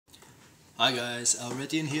Hi guys,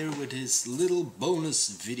 already in here with his little bonus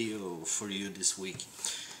video for you this week.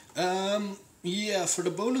 Yeah, for the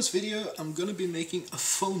bonus video I'm gonna be making a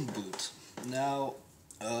phone booth. Now,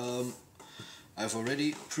 I've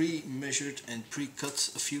already pre-measured and pre-cut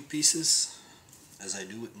a few pieces, as I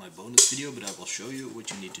do with my bonus video, but I will show you what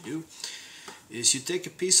you need to do. Is you take a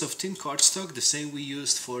piece of tin cardstock, the same we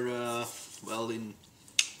used for, in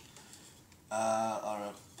our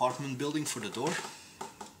apartment building for the door.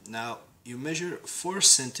 Now, you measure 4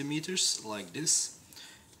 centimeters like this,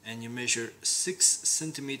 and you measure 6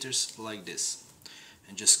 centimeters like this,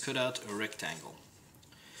 and just cut out a rectangle.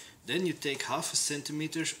 Then you take half a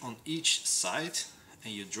centimeter on each side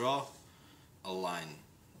and you draw a line,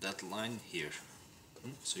 that line here.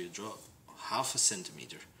 So you draw half a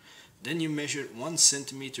centimeter. Then you measure 1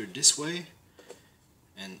 centimeter this way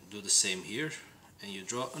and do the same here, and you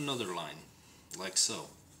draw another line like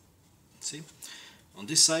so. See? On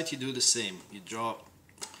this side you do the same.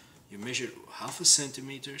 You measure half a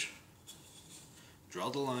centimeter, draw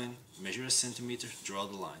the line, measure a centimeter, draw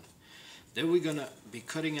the line. Then we're gonna be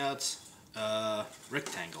cutting out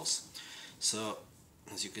rectangles. So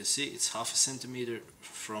as you can see, it's half a centimeter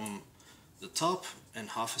from the top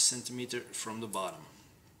and half a centimeter from the bottom,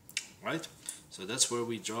 right? So that's where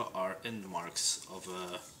we draw our end marks of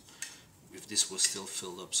if this was still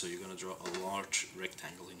filled up. So you're gonna draw a large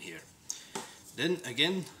rectangle in here. Then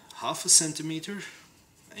again, half a centimeter,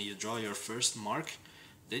 and you draw your first mark.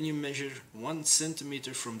 Then you measure 1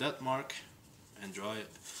 centimeter from that mark and draw it.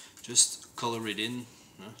 Just color it in,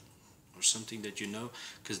 or something that you know,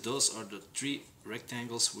 because those are the 3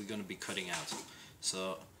 rectangles we're going to be cutting out.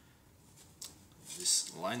 So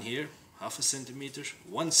this line here, half a centimeter,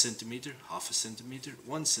 1 centimeter, half a centimeter,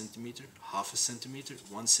 1 centimeter, half a centimeter,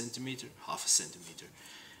 1 centimeter, half a centimeter.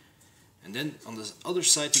 And then on the other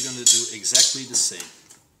side you're going to do exactly the same.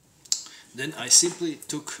 Then I simply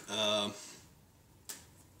took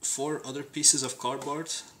 4 other pieces of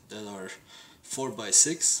cardboard that are 4 by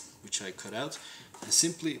 6, which I cut out, and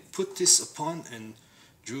simply put this upon and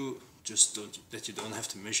drew, just that you don't have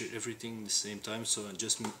to measure everything at the same time. So I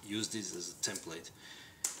just use this as a template,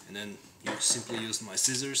 and then you simply use my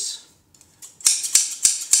scissors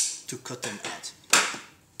to cut them out.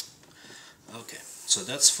 Okay, so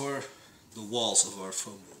that's for the walls of our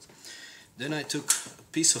foam board. Then I took a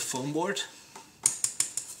piece of foam board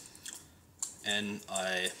and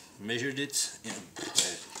I measured it. I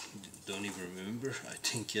don't even remember. I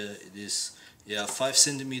think it is 5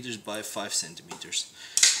 centimeters by 5 centimeters,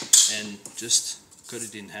 and just cut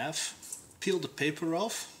it in half. Peel the paper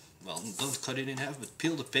off. Well, don't cut it in half, but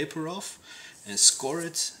peel the paper off and score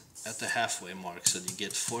it at the halfway mark, so you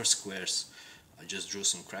get 4 squares. I just drew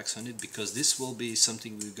some cracks on it because this will be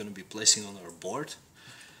something we're going to be placing on our board.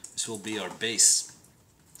 This will be our base.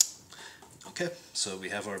 Okay, so we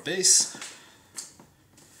have our base,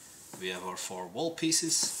 we have our 4 wall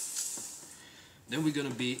pieces. Then we're going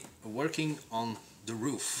to be working on the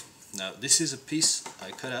roof. Now this is a piece I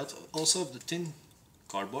cut out also of the tin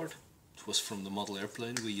cardboard. It was from the model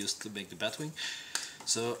airplane we used to make the Batwing.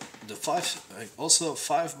 So the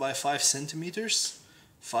 5 by 5 centimeters.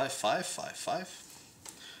 5, 5, 5, 5.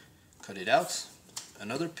 Cut it out.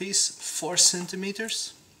 Another piece, 4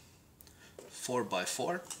 centimeters. 4 by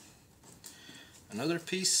 4. Another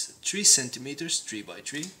piece, 3 centimeters, 3 by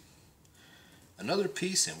 3. Another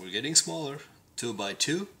piece, and we're getting smaller, 2 by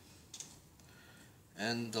 2.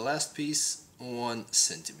 And the last piece, 1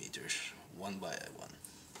 centimeter, 1 by 1.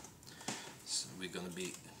 So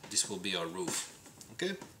this will be our roof.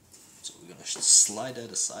 Okay? So we're gonna slide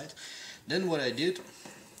that aside. Then what I did,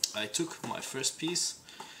 I took my first piece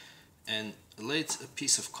and laid a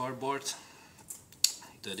piece of cardboard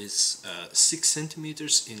that is 6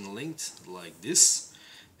 centimeters in length like this,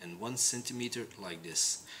 and 1 centimeter like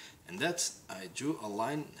this. And that I drew a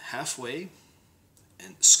line halfway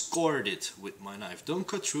and scored it with my knife. Don't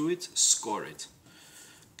cut through it, score it.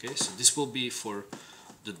 Okay, so this will be for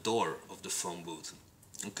the door of the phone booth.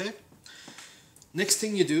 Okay? Next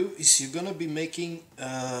thing you do is you're gonna be making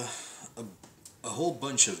a whole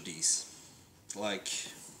bunch of these. Like,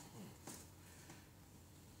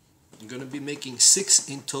 I'm gonna be making 6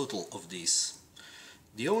 in total of these.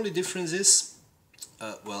 The only difference is,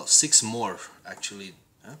 6 more actually.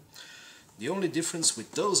 The only difference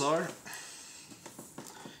with those are,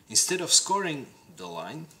 instead of scoring the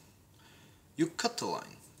line, you cut the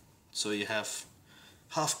line. So you have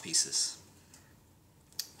half pieces.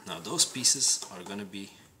 Now those pieces are gonna be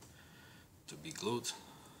glued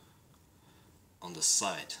on the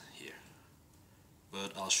side here,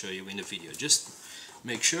 but I'll show you in the video. Just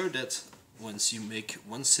make sure that once you make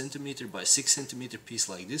 1 centimeter by 6 centimeter piece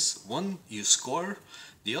like this, one you score,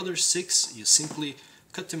 the other 6 you simply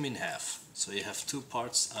cut them in half, so you have 2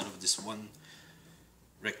 parts out of this one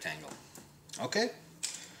rectangle. Okay,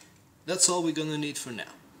 that's all we're gonna need for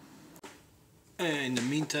now. And in the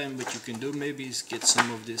meantime, what you can do maybe is get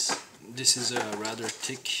some of this. This is a rather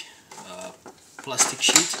thick plastic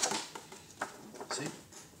sheet, see,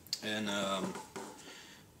 and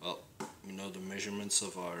well, we know the measurements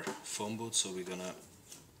of our phone booth, so we're gonna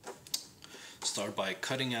start by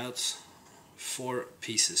cutting out 4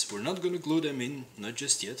 pieces. We're not gonna glue them in, not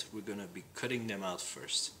just yet, we're gonna be cutting them out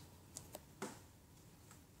first.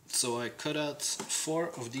 So I cut out 4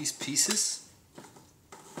 of these pieces.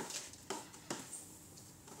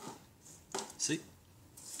 See?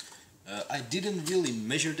 I didn't really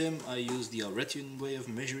measure them, I used the Alretian way of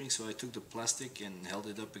measuring, so I took the plastic and held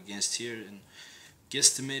it up against here and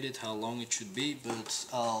guesstimated how long it should be, but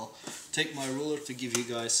I'll take my ruler to give you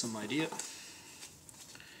guys some idea.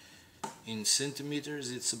 In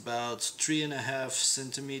centimeters, it's about 3.5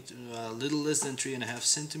 centimeters, a little less than 3.5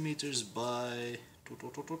 centimeters by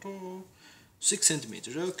 6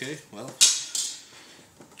 centimeters. Okay, well,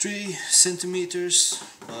 3 centimeters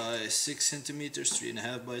by 6 centimeters,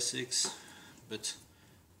 3.5 by 6. But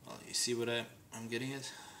well, you see what I'm getting at?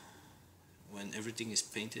 When everything is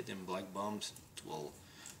painted and black bombed, it will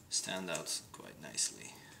stand out quite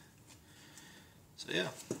nicely. So yeah,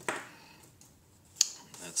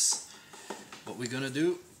 that's what we're gonna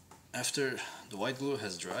do after the white glue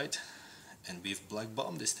has dried and we've black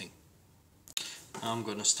bombed this thing. Now I'm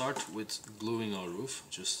gonna start with gluing our roof.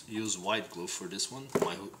 Just use white glue for this one.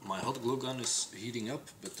 My hot glue gun is heating up,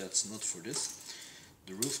 but that's not for this.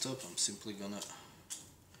 The rooftop, I'm simply gonna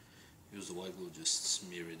use the white glue, just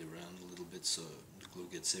smear it around a little bit so the glue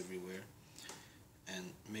gets everywhere.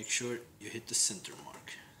 And make sure you hit the center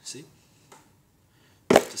mark. See?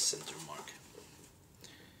 Hit the center mark.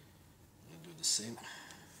 I'm gonna do the same.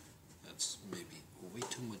 That's maybe way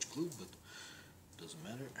too much glue, but doesn't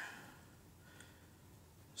matter.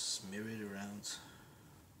 Smear it around.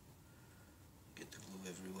 Get the glue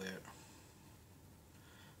everywhere.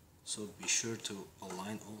 So be sure to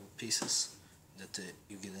align all pieces that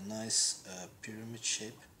you get a nice pyramid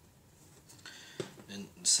shape. Then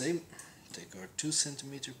the same, take our 2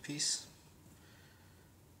 centimeter piece,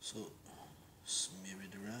 so smear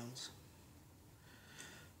it around.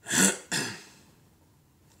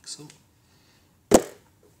 So,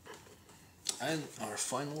 and our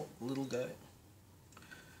final little guy,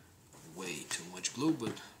 way too much glue,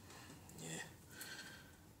 but yeah,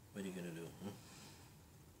 what are you gonna do?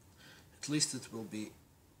 At least it will be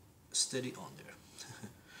steady on there.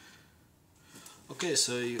 Okay,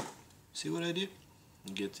 so you see what I did?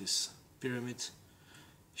 You get this pyramid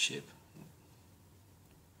shape.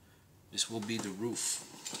 This will be the roof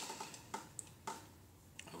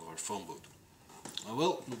of our phone booth.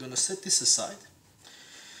 Well, we're gonna set this aside,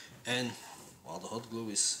 and while the hot glue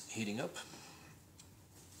is heating up,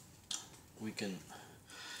 we can,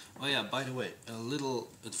 oh yeah, by the way, a little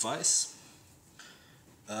advice,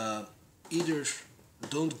 either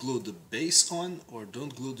don't glue the base on or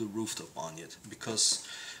don't glue the rooftop on yet, because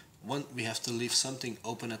one, we have to leave something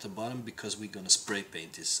open at the bottom because we're gonna spray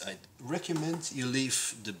paint this. I recommend you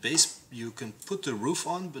leave the base, you can put the roof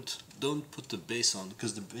on, but don't put the base on,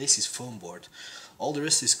 because the base is foam board. All the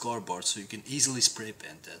rest is cardboard, so you can easily spray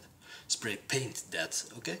paint that,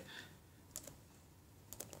 okay?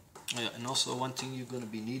 Yeah, and also one thing you're gonna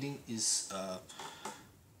be needing is,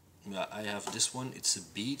 I have this one, it's a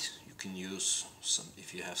bead. You can use some,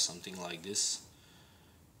 if you have something like this.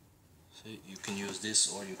 So you can use this,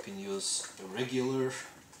 or you can use a regular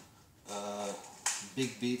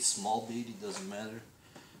big bead, small bead, it doesn't matter.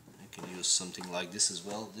 You can use something like this as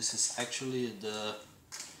well. This is actually the,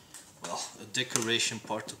 well, a decoration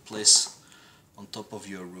part to place on top of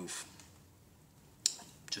your roof,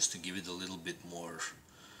 just to give it a little bit more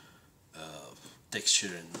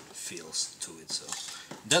texture and feels to it. So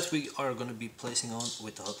that we are going to be placing on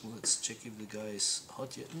with the hot glue. Let's check if the guy is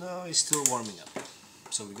hot yet. No, he's still warming up,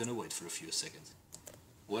 so we're gonna wait for a few seconds.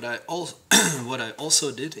 What I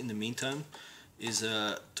also did in the meantime is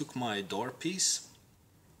took my door piece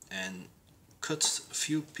and cut a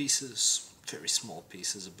few pieces, very small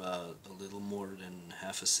pieces, about a little more than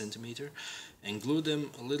 1/2 centimeter, and glued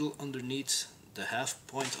them a little underneath the half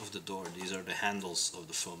point of the door. These are the handles of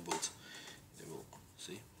the phone booth. You will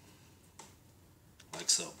see, like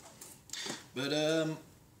so. But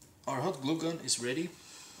our hot glue gun is ready.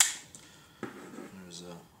 There's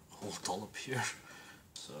a whole dollop here,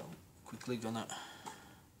 so I'm quickly gonna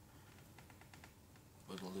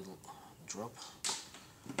put a little drop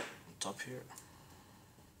on top here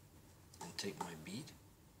and take my bead.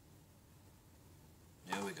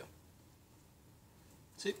 There we go.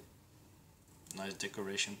 See? Nice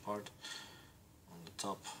decoration part on the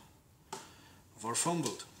top of our phone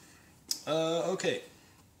booth. Okay.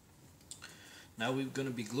 Now we're gonna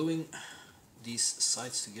be gluing these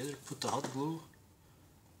sides together. Put the hot glue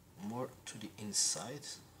more to the inside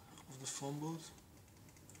of the phone booth.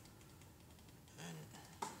 And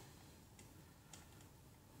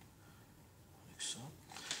like so.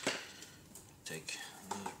 Take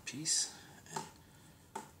another piece and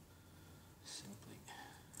simply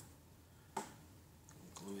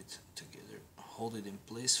glue it together. Hold it in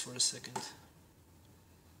place for a second.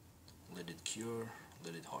 Let it cure,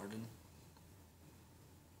 let it harden.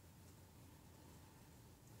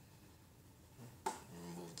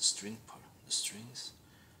 Remove the string part, the strings.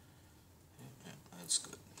 Yeah, that's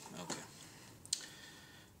good. Okay.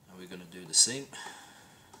 Now we're gonna do the same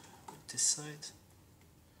with this side.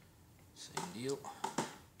 Same deal.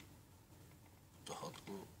 The hot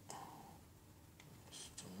glue. It's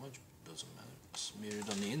too much, doesn't matter. Smear it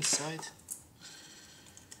on the inside.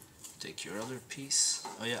 Take your other piece.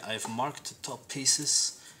 Oh yeah, I've marked the top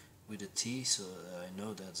pieces with a T, so I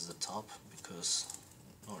know that's the top, because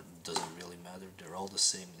it doesn't really matter, they're all the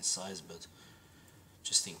same in size, but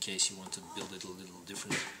just in case you want to build it a little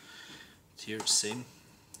different. Here, same.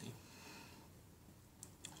 See?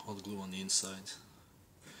 Hot glue on the inside.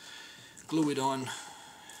 Glue it on,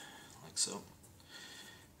 like so.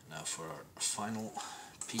 Now for our final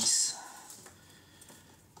piece,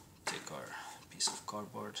 take our piece of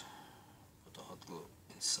cardboard, put the hot glue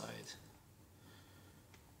inside.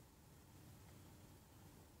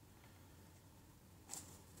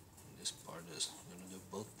 This part is, I'm going to do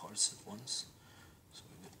both parts at once, so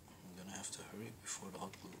I'm going to have to hurry before the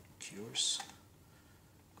hot glue cures.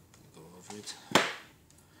 Go over it.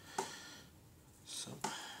 So,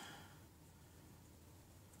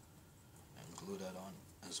 and glue that on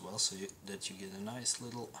as well, so that you get a nice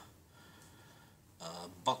little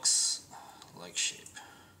box-like shape.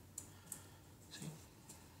 See?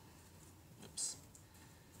 Oops.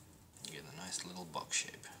 You get a nice little box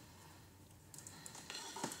shape.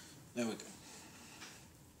 There we go.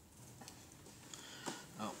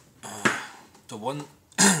 Oh, the one,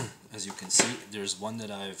 as you can see, there's one that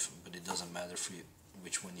but it doesn't matter for you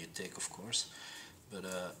which one you take, of course. But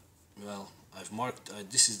well, I've marked.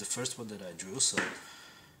 This is the first one that I drew, so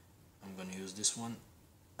I'm gonna use this one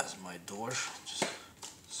as my door. Just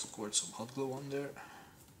squirt some hot glue on there.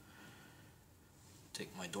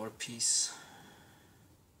 Take my door piece.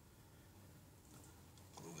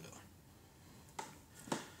 Glue it on.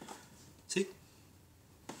 See?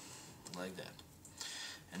 Like that.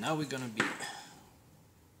 And now we're gonna be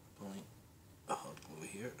putting a hot glue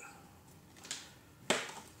here. Make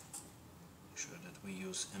sure that we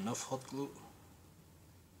use enough hot glue.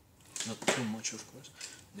 Not too much, of course.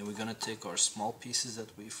 Then we're gonna take our small pieces that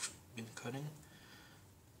we've been cutting,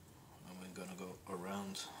 and we're gonna go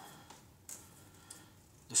around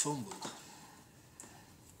the phone booth.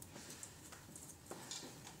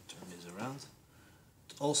 Turn this around.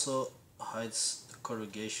 It also hides the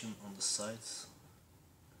corrugation on the sides,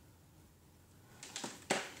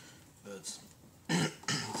 but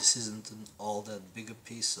this isn't all that big a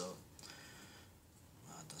piece, so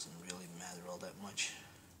it doesn't really matter all that much,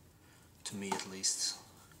 to me at least.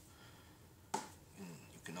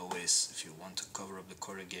 You can always, if you want to cover up the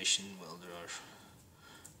corrugation, well,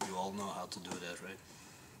 you all know how to do that, right?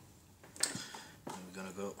 And we're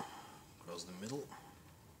gonna go across the middle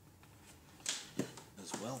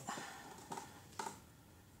as well. There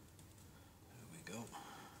we go.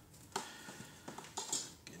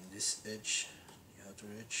 Getting this edge, the outer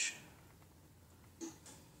edge.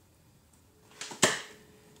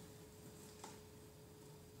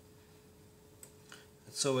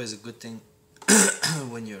 It's always a good thing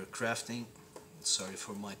when you're crafting. Sorry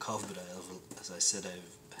for my cough, but as I said, I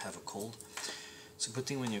have a cold. It's a good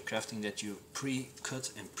thing when you're crafting that you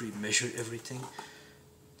pre-cut and pre-measure everything,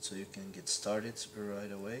 so you can get started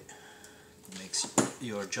right away. It makes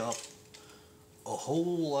your job a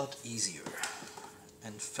whole lot easier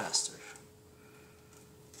and faster.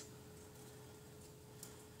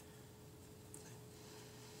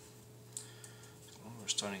 Well, we're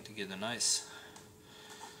starting to get a nice,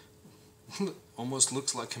 almost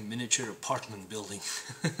looks like a miniature apartment building.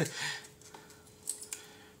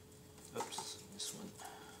 Oops, this one.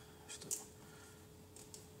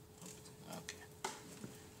 Okay.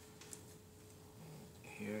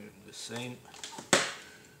 Here the same.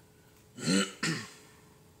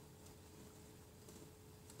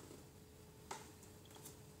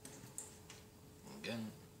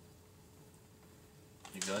 Again,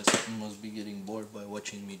 be getting bored by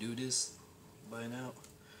watching me do this by now,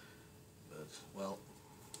 but well,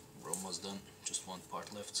 we're almost done, just one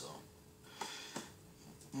part left, so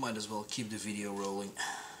might as well keep the video rolling.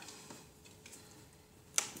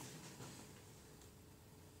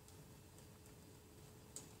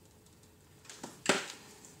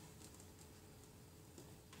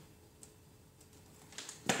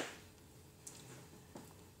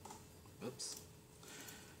 Oops.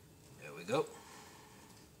 There we go.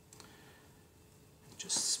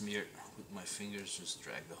 Just smear with my fingers, just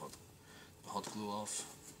drag the hot glue off.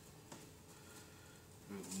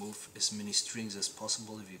 Remove as many strings as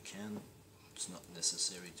possible if you can. It's not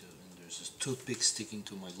necessary to, and there's a toothpick sticking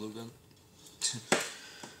to my glue gun.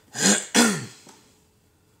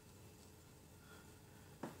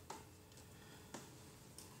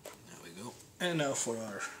 There we go. And now for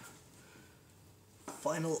our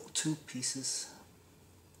final two pieces.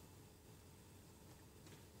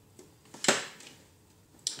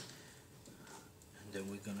 And then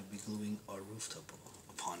we're gonna be gluing our rooftop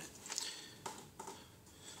upon it.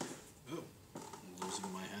 Oh, I'm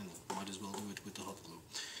losing my handle. Might as well do it with the hot glue.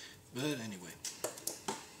 But anyway.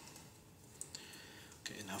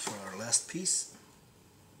 Okay, now for our last piece.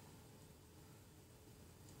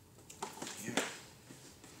 Here.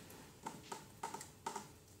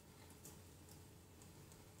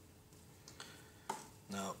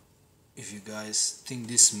 Now, if you guys think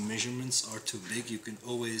these measurements are too big, you can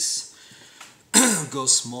always go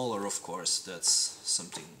smaller, of course. That's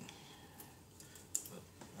something. But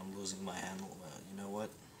I'm losing my handle. You know what?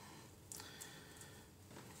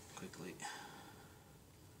 Quickly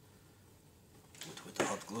with the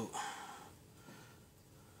hot glue.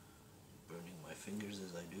 Burning my fingers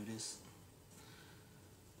as I do this.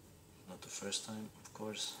 Not the first time, of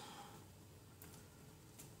course.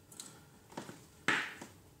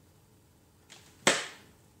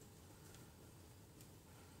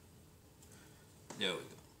 There we go.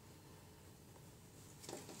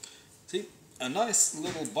 See, a nice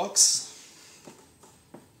little box,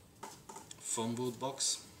 Phonebooth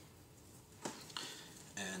box,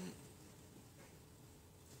 and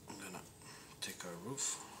I'm gonna take our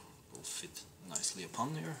roof. Will fit nicely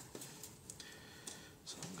upon there.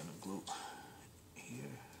 So I'm gonna glue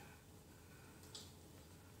here.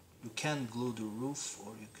 You can glue the roof,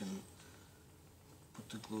 or you can put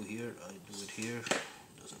the glue here. I do it here.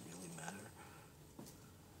 Doesn't really matter.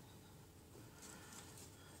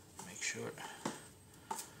 Sure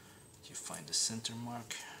you find the center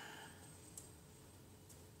mark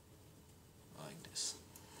like this.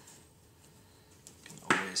 You can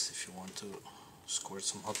always, if you want to, squirt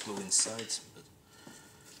some hot glue inside, but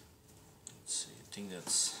let's see, I think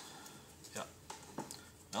that's, yeah,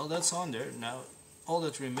 well, that's on there. Now all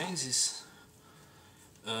that remains is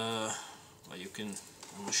well, you can,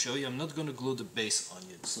 I'm going to show you. I'm not going to glue the base on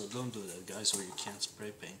it, so don't do that, guys, or you can't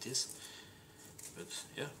spray paint this. But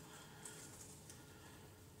yeah,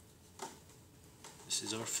 this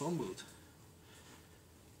is our Phonebooth.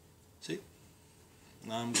 See?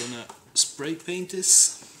 Now I'm gonna spray paint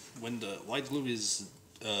this when the white glue is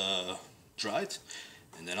dried,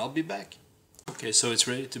 and then I'll be back. Okay, so it's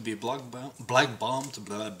ready to be black bombed,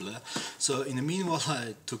 blah blah. So in the meanwhile,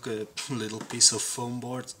 I took a little piece of foam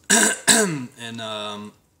board and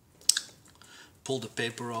pulled the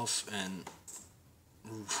paper off and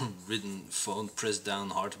written phone, pressed down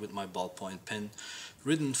hard with my ballpoint pen,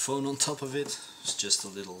 written phone on top of it. It's just a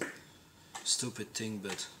little stupid thing,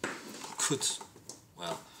 but good.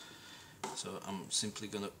 Well, so I'm simply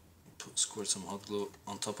gonna squirt some hot glue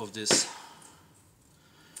on top of this,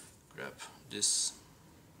 grab this,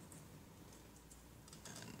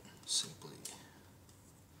 and simply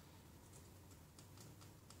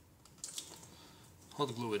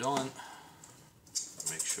hot glue it on.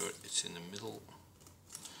 Make sure it's in the middle.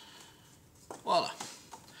 Voila!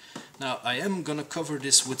 Now I am gonna cover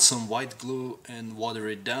this with some white glue and water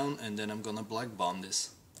it down, and then I'm gonna black bomb this.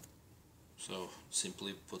 So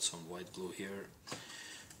simply put some white glue here,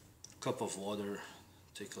 cup of water,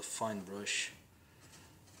 take a fine brush,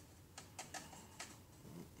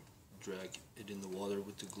 drag it in the water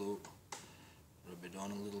with the glue, rub it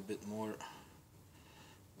on a little bit more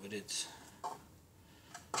with it,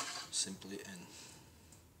 simply, and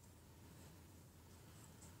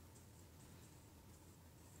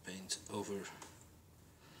paint over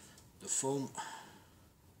the foam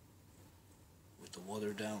with the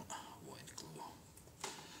water down, white glue.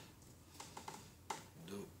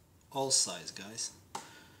 Do all sides, guys.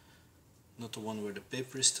 Not the one where the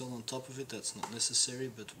paper is still on top of it, that's not necessary,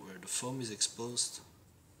 but where the foam is exposed,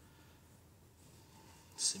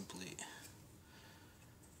 simply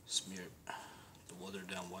smear the watered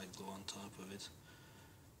down white glue on top of it.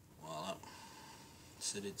 Voila.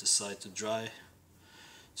 Set it aside to dry.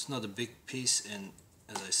 It's not a big piece, and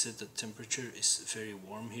as I said, the temperature is very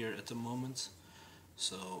warm here at the moment,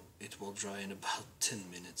 so it will dry in about 10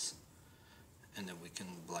 minutes, and then we can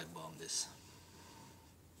black bomb this.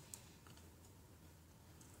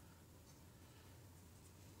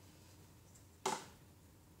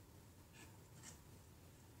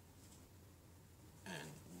 And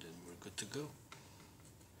then we're good to go.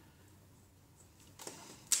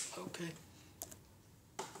 Okay.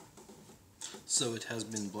 So it has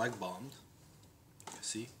been black bombed.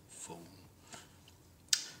 See, foam.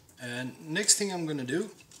 And next thing I'm gonna do,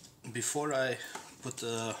 before I put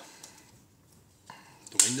the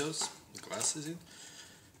windows, the glasses in,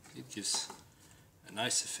 it gives a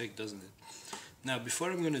nice effect, doesn't it? Now,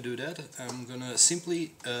 before I'm gonna do that, I'm gonna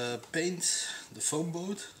simply paint the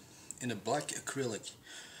Phonebooth in a black acrylic.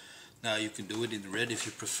 Now, you can do it in red if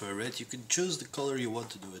you prefer red. You can choose the color you want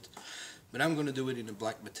to do it. But I'm gonna do it in a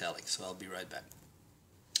black metallic, so I'll be right back.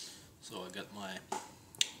 So I got my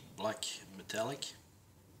black metallic,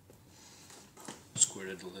 squirt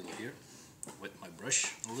it a little here, wet my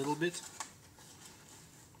brush a little bit,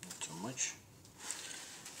 not too much,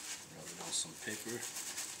 rub it on some paper,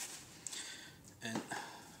 and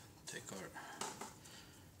take our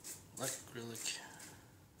black acrylic,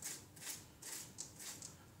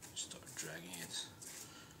 start dragging it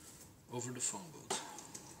over the Phonebooth.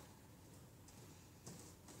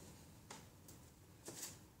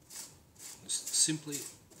 Just simply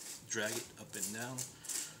drag it up and down.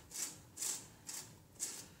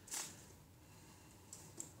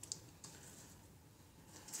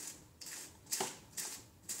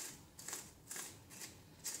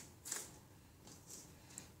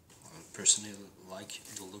 I personally like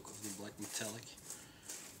the look of the black metallic.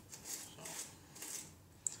 So,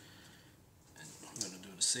 and I'm going to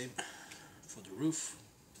do the same for the roof.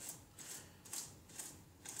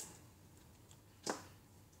 The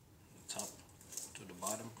top to the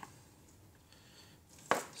bottom.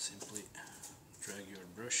 Simply drag your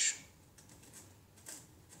brush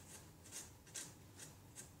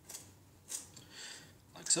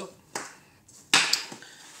like so.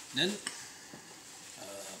 Then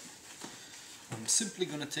I'm simply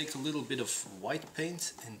gonna take a little bit of white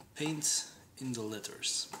paint and paint in the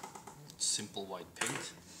letters. Simple white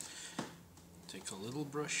paint. Take a little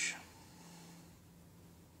brush,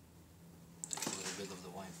 take a little bit of the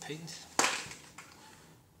white paint.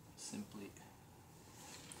 Simply,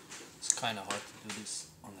 it's kind of hard to do this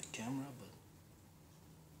on the camera, but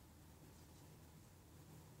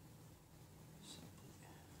simply,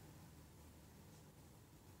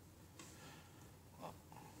 well,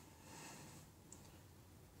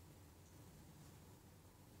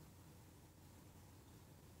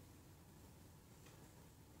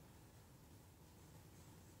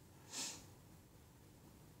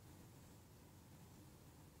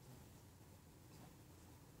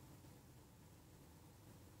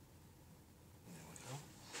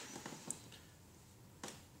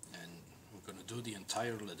 do the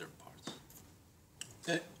entire leather part.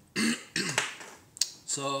 Okay.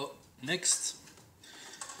 So next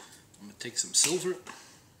I'm gonna take some silver,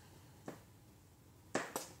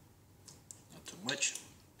 not too much,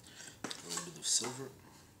 a little bit of silver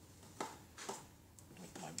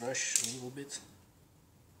with my brush a little bit,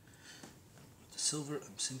 and with the silver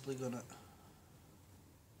I'm simply gonna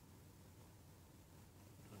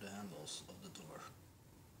do the handles of the door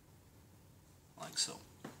like so.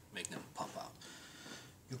 Make them pop out.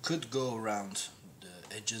 You could go around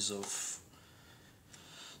the edges of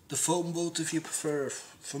the Phonebooth if you prefer.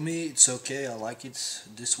 For me it's okay, I like it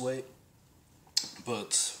this way,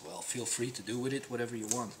 but well, feel free to do with it whatever you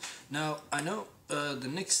want. Now I know the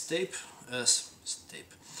next step was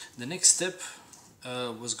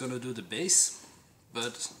gonna do the base,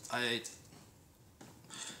 but I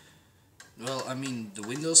mean the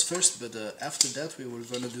windows first, but after that we were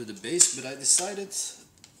gonna do the base, but I decided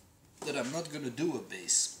that I'm not gonna do a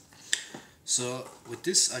base. So with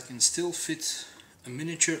this I can still fit a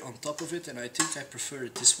miniature on top of it, and I think I prefer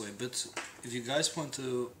it this way, but if you guys want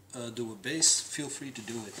to do a base, feel free to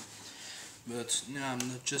do it. But no, I'm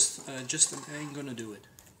not I ain't gonna do it.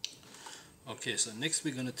 Okay, so next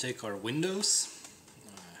we're gonna take our windows,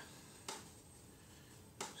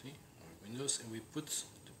 see, our windows, and we put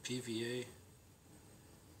the PVA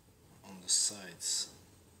on the sides.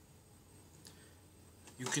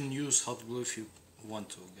 You can use hot glue if you want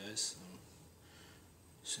to, guys. I'm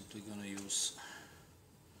simply gonna use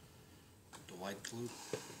the white glue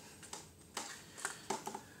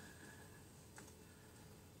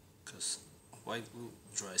because white glue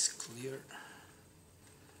dries clear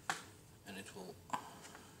it will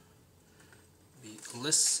be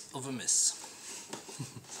less of a mess.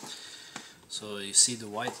 So you see the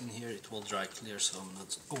white in here, it will dry clear, so I'm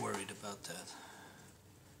not worried about that.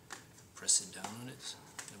 Press it down on it,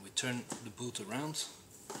 then we turn the boot around,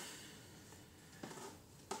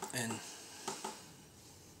 and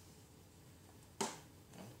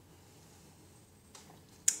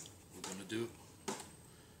we're gonna do,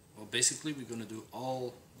 well, basically we're gonna do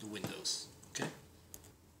all the windows, okay?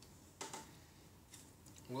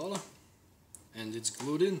 Voila, and it's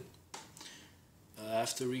glued in.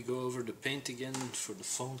 After we go over the paint again for the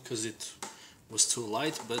phone, because it was too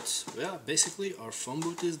light, but yeah, basically our phone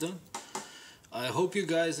booth is done. I hope you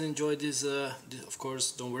guys enjoyed this. Of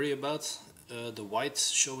course, don't worry about the white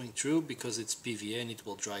showing through, because it's PVA and it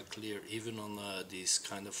will dry clear even on these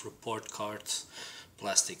kind of report card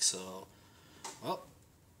plastic. So, well,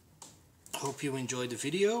 hope you enjoyed the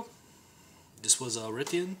video. This was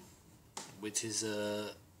Auretian with his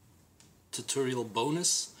tutorial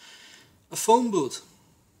bonus, a phone booth.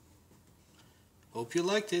 Hope you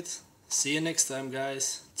liked it. See you next time,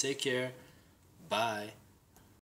 guys. Take care. Bye.